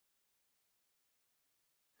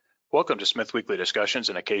Welcome to Smith Weekly Discussions,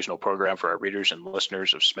 an occasional program for our readers and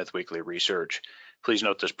listeners of Smith Weekly Research. Please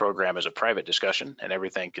note this program is a private discussion and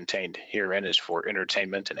everything contained herein is for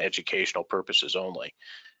entertainment and educational purposes only.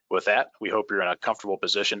 With that, we hope you're in a comfortable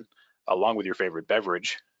position, along with your favorite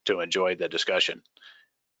beverage, to enjoy the discussion.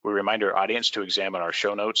 We remind our audience to examine our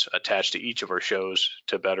show notes attached to each of our shows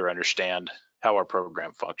to better understand how our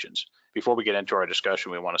program functions. Before we get into our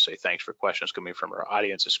discussion, we want to say thanks for questions coming from our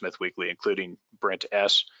audience at Smith Weekly, including Brent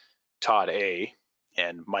S., Todd A.,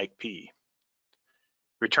 and Mike P.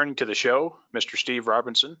 Returning to the show, Mr. Steve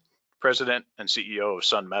Robinson, President and CEO of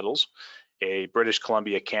Sun Metals, a British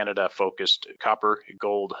Columbia, Canada-focused copper,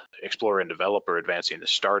 gold explorer and developer advancing the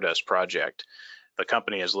Stardust project. The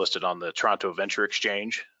company is listed on the Toronto Venture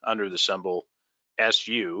Exchange under the symbol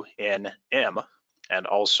SUNM and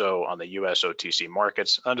also on the US OTC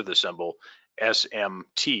markets under the symbol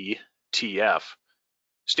SMTTF.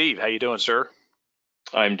 Steve, how you doing, sir?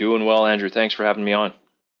 I'm doing well, Andrew. Thanks for having me on.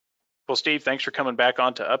 Well, Steve, thanks for coming back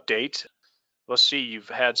on to update. Let's see, you've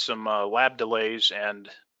had some lab delays,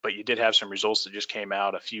 but you did have some results that just came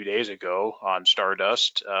out a few days ago on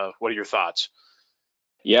Stardust. What are your thoughts?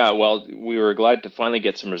 Yeah, well, we were glad to finally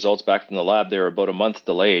get some results back from the lab. They were about a month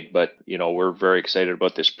delayed, but we're very excited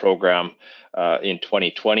about this program in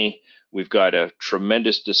 2020. We've got a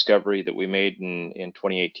tremendous discovery that we made in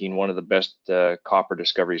 2018, one of the best copper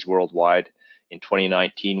discoveries worldwide. In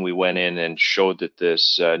 2019, we went in and showed that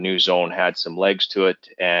this new zone had some legs to it.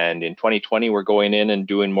 And in 2020, we're going in and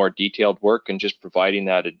doing more detailed work and just providing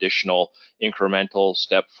that additional incremental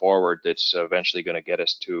step forward that's eventually going to get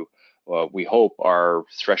us to, we hope, our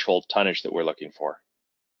threshold tonnage that we're looking for.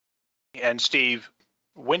 And Steve,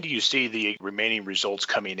 when do you see the remaining results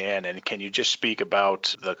coming in? And can you just speak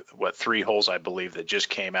about the 3 holes, I believe, that just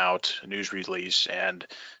came out, news release, and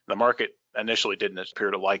the market initially didn't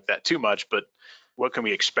appear to like that too much, but what can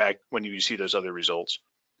we expect when you see those other results?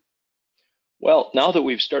 Well, now that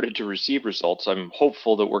we've started to receive results, I'm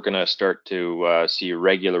hopeful that we're going to start to see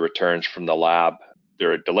regular returns from the lab.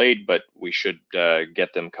 They're delayed, but we should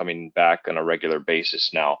get them coming back on a regular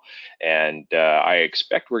basis now. And I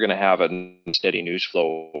expect we're going to have a steady news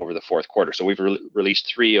flow over the fourth quarter. So we've released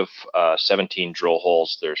 3 of 17 drill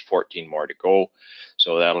holes. There's 14 more to go.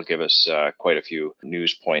 So that'll give us quite a few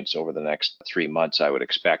news points over the next 3 months, I would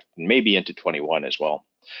expect, and maybe into 21 as well.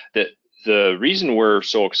 The reason we're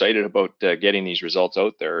so excited about getting these results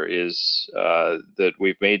out there is that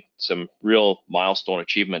we've made some real milestone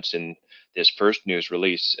achievements in this first news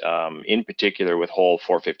release, in particular with hole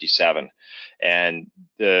 457. And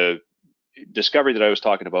the discovery that I was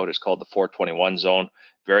talking about is called the 421 zone,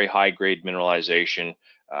 very high grade mineralization,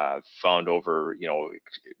 found over,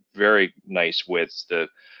 very nice widths. The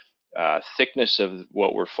thickness of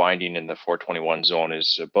what we're finding in the 421 zone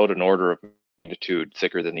is about an order of magnitude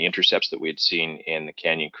thicker than the intercepts that we had seen in the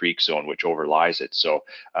Canyon Creek zone, which overlies it. So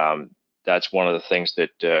that's one of the things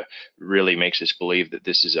that really makes us believe that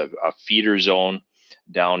this is a feeder zone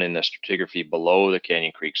down in the stratigraphy below the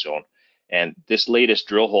Canyon Creek zone. And this latest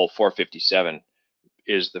drill hole 457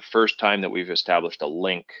 is the first time that we've established a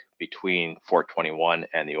link between 421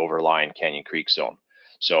 and the overlying Canyon Creek zone.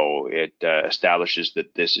 So it establishes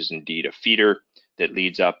that this is indeed a feeder that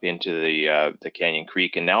leads up into the Canyon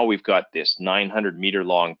Creek. And now we've got this 900-meter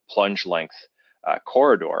long plunge length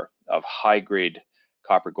corridor of high-grade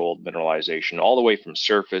copper gold mineralization all the way from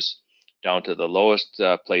surface down to the lowest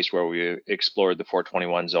place where we explored the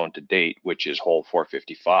 421 zone to date, which is hole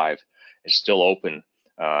 455. It's still open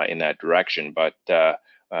in that direction, but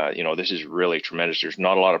this is really tremendous. There's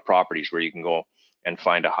not a lot of properties where you can go and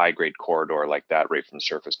find a high-grade corridor like that right from the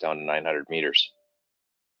surface down to 900 meters.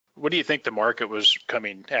 What do you think the market was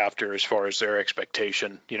coming after as far as their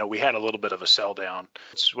expectation? We had a little bit of a sell down.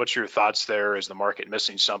 What's your thoughts there? Is the market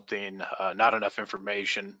missing something? Not enough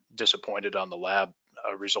information? Disappointed on the lab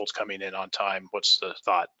results coming in on time? What's the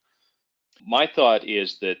thought? My thought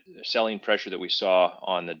is that selling pressure that we saw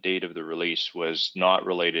on the date of the release was not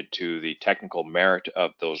related to the technical merit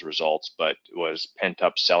of those results, but was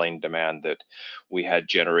pent-up selling demand that we had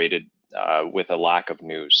generated with a lack of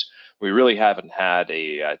news. We really haven't had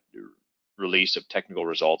a release of technical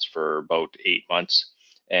results for about 8 months,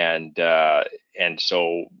 and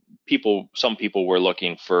so some people were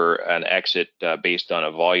looking for an exit based on a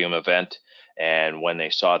volume event, and when they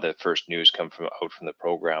saw the first news come out from the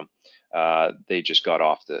program, they just got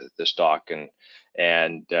off the stock,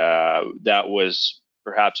 and that was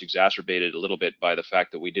perhaps exacerbated a little bit by the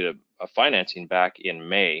fact that we did a financing back in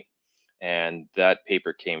May, and that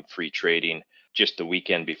paper came free trading just the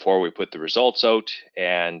weekend before we put the results out.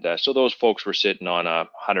 And so those folks were sitting on a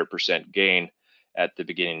 100% gain. at the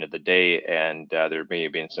beginning of the day, and there may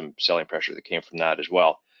have been some selling pressure that came from that as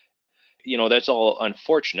well. That's all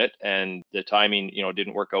unfortunate, and the timing,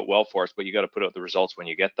 didn't work out well for us, but you got to put out the results when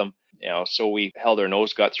you get them. So we held our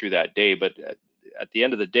nose, got through that day, but at the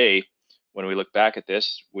end of the day, when we look back at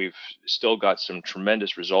this, we've still got some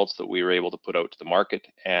tremendous results that we were able to put out to the market,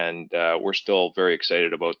 and we're still very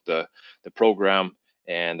excited about the program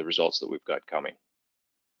and the results that we've got coming.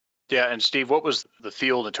 Yeah, and Steve, what was the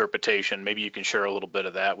field interpretation? Maybe you can share a little bit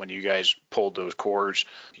of that when you guys pulled those cores.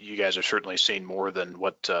 You guys have certainly seen more than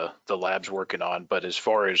what the lab's working on, but as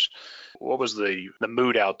far as what was the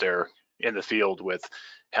mood out there in the field with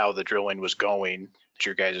how the drilling was going,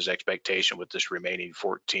 your guys' expectation with this remaining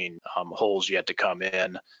 14 holes yet to come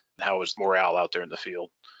in, how was morale out there in the field?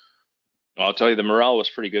 Well, I'll tell you, the morale was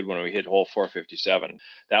pretty good when we hit hole 457.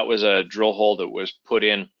 That was a drill hole that was put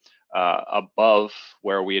in above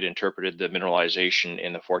where we had interpreted the mineralization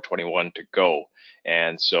in the 421 to go.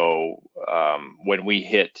 And so when we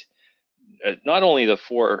hit not only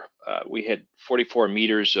we hit 44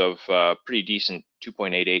 meters of pretty decent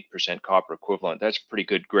 2.88% copper equivalent. That's pretty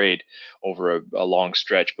good grade over a long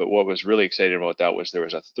stretch. But what was really exciting about that was there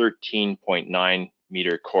was a 13.9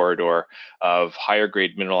 meter corridor of higher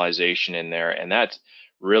grade mineralization in there, and that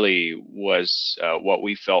really was what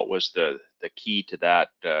we felt was the key to that.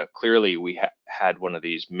 Clearly, we had one of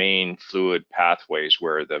these main fluid pathways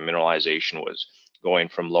where the mineralization was going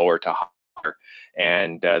from lower to higher,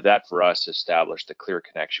 and that for us established a clear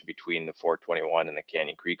connection between the 421 and the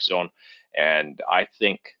Canyon Creek zone. And I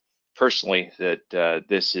think personally that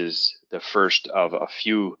this is the first of a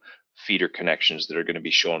few feeder connections that are going to be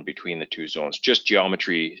shown between the two zones. Just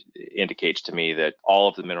geometry indicates to me that all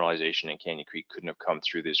of the mineralization in Canyon Creek couldn't have come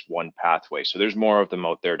through this one pathway. So there's more of them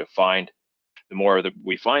out there to find. The more that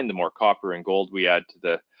we find, the more copper and gold we add to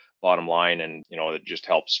the bottom line, and it just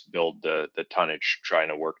helps build the tonnage, trying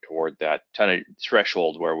to work toward that tonnage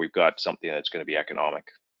threshold where we've got something that's going to be economic.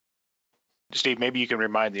 Steve, maybe you can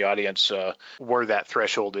remind the audience where that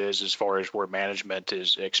threshold is as far as where management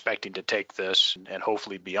is expecting to take this and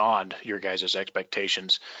hopefully beyond your guys'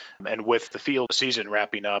 expectations. And with the field season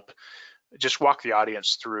wrapping up, just walk the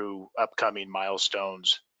audience through upcoming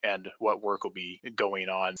milestones and what work will be going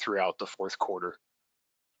on throughout the fourth quarter.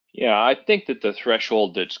 Yeah, I think that the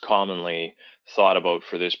threshold that's commonly thought about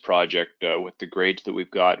for this project with the grades that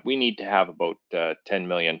we've got, we need to have about 10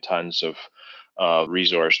 million tons of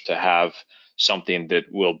resource to have something that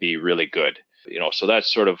will be really good. So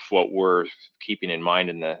that's sort of what we're keeping in mind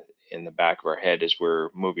in the back of our head as we're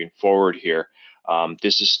moving forward here.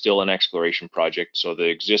 This is still an exploration project, so the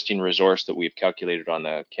existing resource that we've calculated on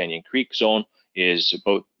the Canyon Creek zone is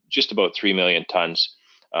just about 3 million tons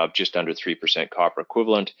of just under 3% copper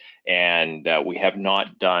equivalent, and we have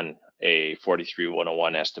not done a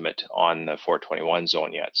 43-101 estimate on the 421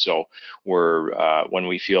 zone yet. So when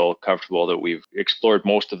we feel comfortable that we've explored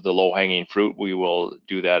most of the low-hanging fruit, we will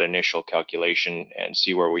do that initial calculation and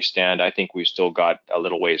see where we stand. I think we've still got a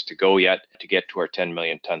little ways to go yet to get to our 10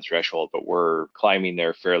 million ton threshold, but we're climbing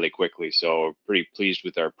there fairly quickly, so pretty pleased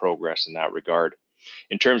with our progress in that regard.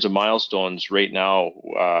 In terms of milestones, right now,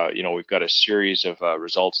 we've got a series of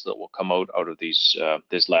results that will come out of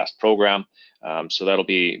this last program. So that'll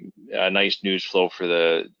be a nice news flow for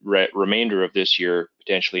the remainder of this year,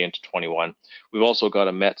 potentially into 21. We've also got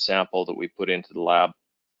a MET sample that we put into the lab,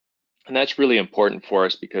 and that's really important for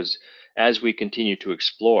us because as we continue to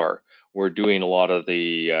explore, we're doing a lot of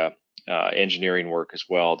the engineering work as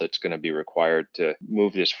well that's going to be required to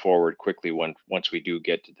move this forward quickly once we do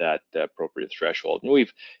get to that appropriate threshold.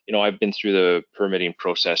 And I've been through the permitting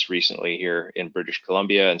process recently here in British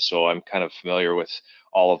Columbia, and so I'm kind of familiar with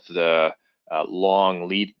all of the long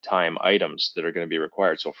lead time items that are going to be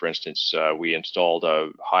required. So for instance, we installed a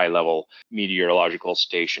high level meteorological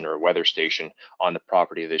station or weather station on the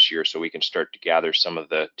property this year, so we can start to gather some of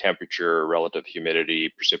the temperature, relative humidity,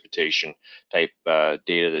 precipitation type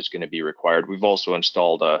data that's going to be required. We've also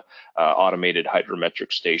installed a automated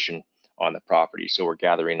hydrometric station on the property, so we're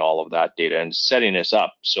gathering all of that data and setting this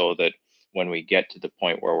up so that when we get to the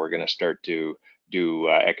point where we're going to start to do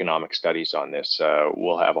economic studies on this,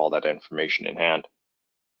 we'll have all that information in hand.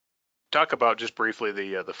 Talk about just briefly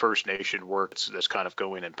the First Nation work that's kind of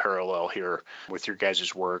going in parallel here with your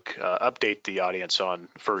guys' work. Update the audience on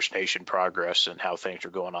First Nation progress and how things are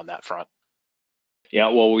going on that front. Yeah,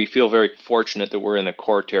 well, we feel very fortunate that we're in the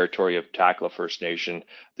core territory of Takla First Nation.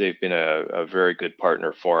 They've been a very good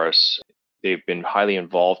partner for us. They've been highly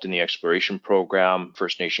involved in the exploration program.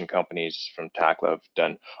 First Nation companies from TACLA have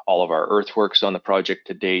done all of our earthworks on the project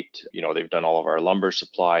to date. They've done all of our lumber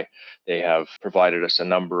supply. They have provided us a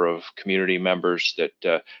number of community members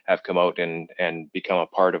that have come out and become a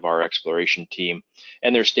part of our exploration team,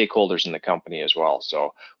 and they're stakeholders in the company as well.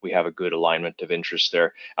 So we have a good alignment of interest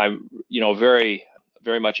there. I'm,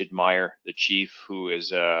 very much admire the chief, who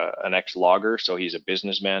is an ex-logger, so he's a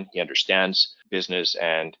businessman. He understands business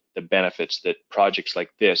and the benefits that projects like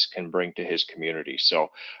this can bring to his community. So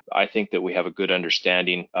I think that we have a good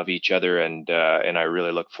understanding of each other, and I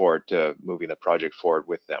really look forward to moving the project forward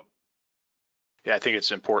with them. Yeah, I think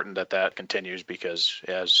it's important that that continues, because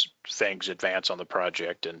as things advance on the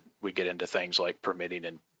project and we get into things like permitting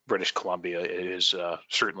in British Columbia, it is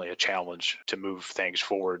certainly a challenge to move things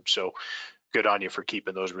forward. So good on you for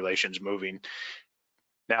keeping those relations moving.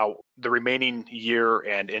 Now, the remaining year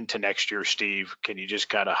and into next year, Steve, can you just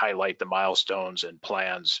kind of highlight the milestones and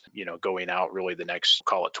plans, going out really the next,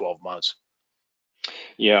 call it 12 months?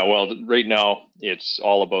 Yeah, well, right now it's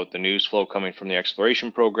all about the news flow coming from the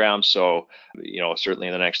exploration program. So, certainly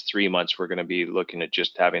in the next 3 months, we're going to be looking at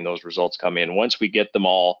just having those results come in. Once we get them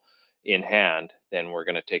all in hand, then we're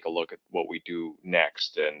going to take a look at what we do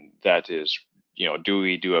next. And that is, do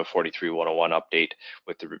we do a 43-101 update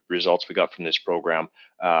with the results we got from this program,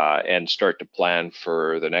 and start to plan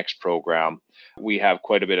for the next program? We have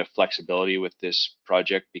quite a bit of flexibility with this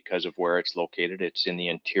project because of where it's located. It's in the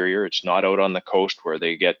interior. It's not out on the coast where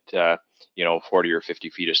they get 40 or 50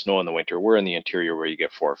 feet of snow in the winter. We're in the interior where you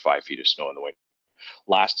get 4 or 5 feet of snow in the winter.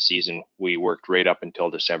 Last season, we worked right up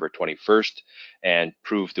until December 21st and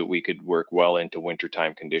proved that we could work well into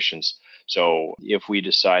wintertime conditions. So if we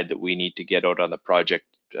decide that we need to get out on the project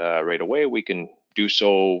right away, we can do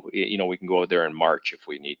so. We can go out there in March if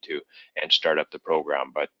we need to and start up the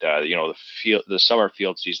program. But the summer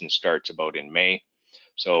field season starts about in May,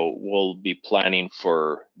 so we'll be planning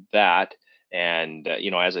for that. And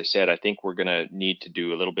as I said, I think we're going to need to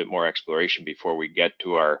do a little bit more exploration before we get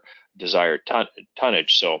to our desired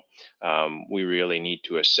tonnage. So we really need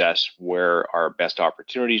to assess where our best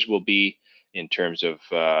opportunities will be in terms of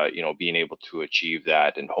being able to achieve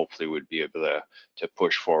that, and hopefully we'd be able to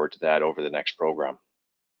push forward to that over the next program.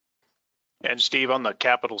 And Steve, on the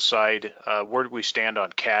capital side, where do we stand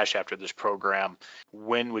on cash after this program?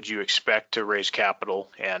 When would you expect to raise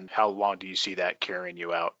capital, and how long do you see that carrying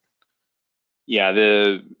you out? Yeah,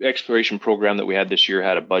 the exploration program that we had this year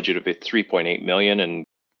had a budget of $3.8 million, and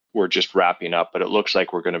we're just wrapping up, but it looks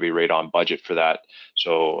like we're going to be right on budget for that.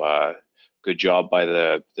 So good job by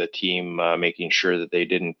the team making sure that they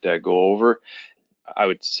didn't go over. I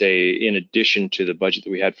would say, in addition to the budget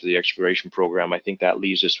that we had for the exploration program, I think that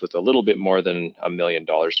leaves us with a little bit more than $1 million,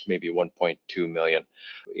 maybe 1.2 million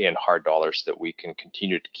in hard dollars that we can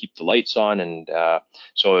continue to keep the lights on. And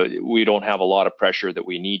so we don't have a lot of pressure that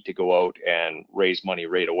we need to go out and raise money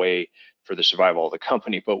right away for the survival of the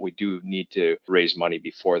company, but we do need to raise money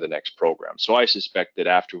before the next program. So I suspect that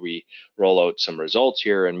after we roll out some results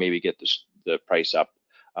here and maybe get the price up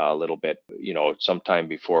a little bit, sometime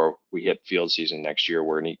before we hit field season next year,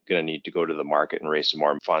 we're going to need to go to the market and raise some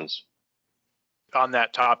more funds. On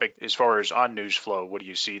that topic, as far as on news flow, what do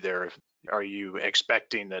you see there? Are you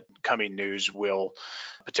expecting that coming news will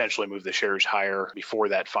potentially move the shares higher before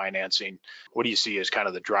that financing? What do you see as kind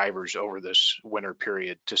of the drivers over this winter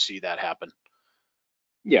period to see that happen?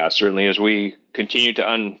 Yeah, certainly as we continue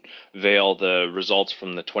to unveil the results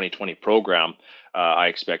from the 2020 program, I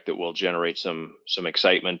expect that we'll generate some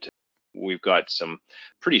excitement. We've got some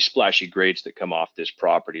pretty splashy grades that come off this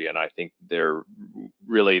property, and I think they're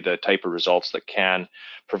really the type of results that can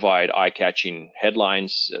provide eye-catching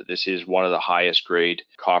headlines. This is one of the highest grade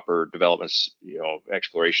copper developments,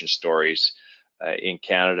 exploration stories in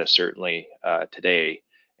Canada, certainly today.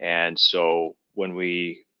 And so when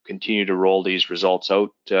we continue to roll these results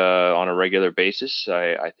out on a regular basis,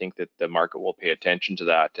 I think that the market will pay attention to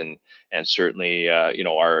that. And certainly,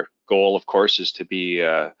 our goal, of course, is to be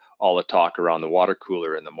all the talk around the water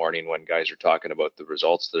cooler in the morning when guys are talking about the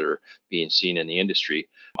results that are being seen in the industry.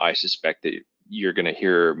 I suspect that you're going to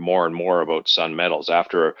hear more and more about Sun Metals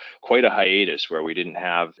after quite a hiatus where we didn't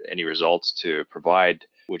have any results to provide,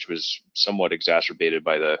 which was somewhat exacerbated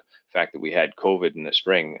by the fact that we had COVID in the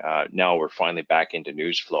spring. Now we're finally back into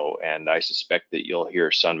news flow, and I suspect that you'll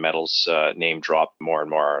hear Sun Metals name drop more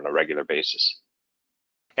and more on a regular basis.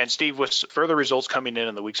 And Steve, with further results coming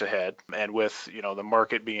in the weeks ahead, and with the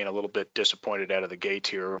market being a little bit disappointed out of the gate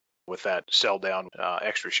here with that sell down,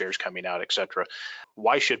 extra shares coming out, et cetera,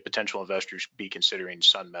 why should potential investors be considering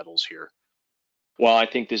Sun Metals here? Well, I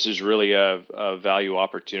think this is really a value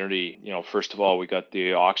opportunity. First of all, we got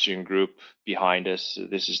the Oxygen Group behind us.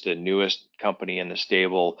 This is the newest company in the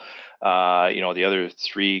stable. The other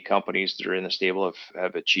three companies that are in the stable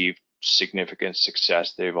have achieved significant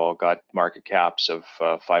success. They've all got market caps of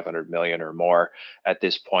 500 million or more at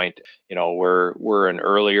this point. We're an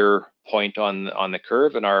earlier point on the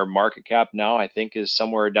curve, and our market cap now I think is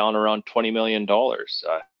somewhere down around $20 million.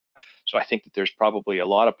 So I think that there's probably a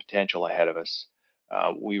lot of potential ahead of us.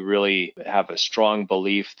 We really have a strong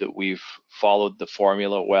belief that we've followed the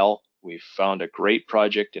formula well. We've found a great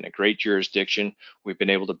project in a great jurisdiction. We've been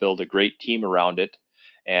able to build a great team around it.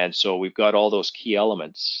 And so we've got all those key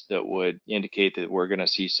elements that would indicate that we're going to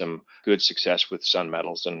see some good success with Sun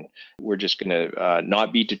Metals. And we're just going to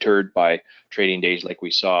not be deterred by trading days like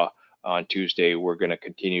we saw on Tuesday. We're going to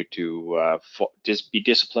continue to be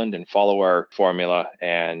disciplined and follow our formula.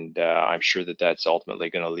 And I'm sure that that's ultimately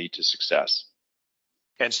going to lead to success.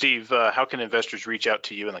 And Steve, how can investors reach out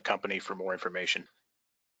to you and the company for more information?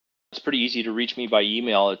 It's pretty easy to reach me by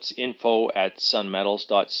email. It's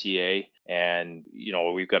info@sunmetals.ca. And,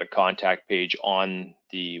 we've got a contact page on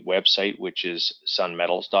the website, which is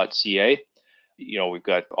sunmetals.ca. We've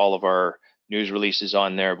got all of our news releases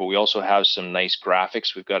on there, but we also have some nice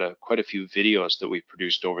graphics. We've got quite a few videos that we've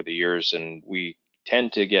produced over the years, and we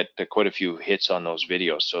tend to get quite a few hits on those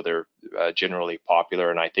videos, so they're generally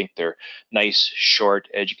popular, and I think they're nice, short,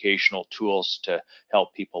 educational tools to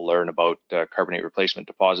help people learn about carbonate replacement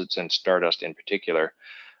deposits and Stardust in particular.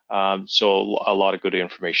 So a lot of good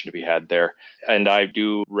information to be had there. And I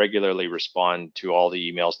do regularly respond to all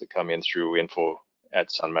the emails that come in through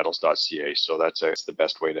info@sunmetals.ca, so that's the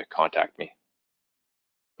best way to contact me.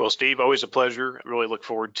 Well, Steve, always a pleasure. Really look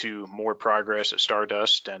forward to more progress at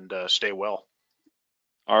Stardust, and stay well.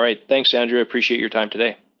 All right. Thanks, Andrew. I appreciate your time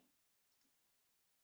today.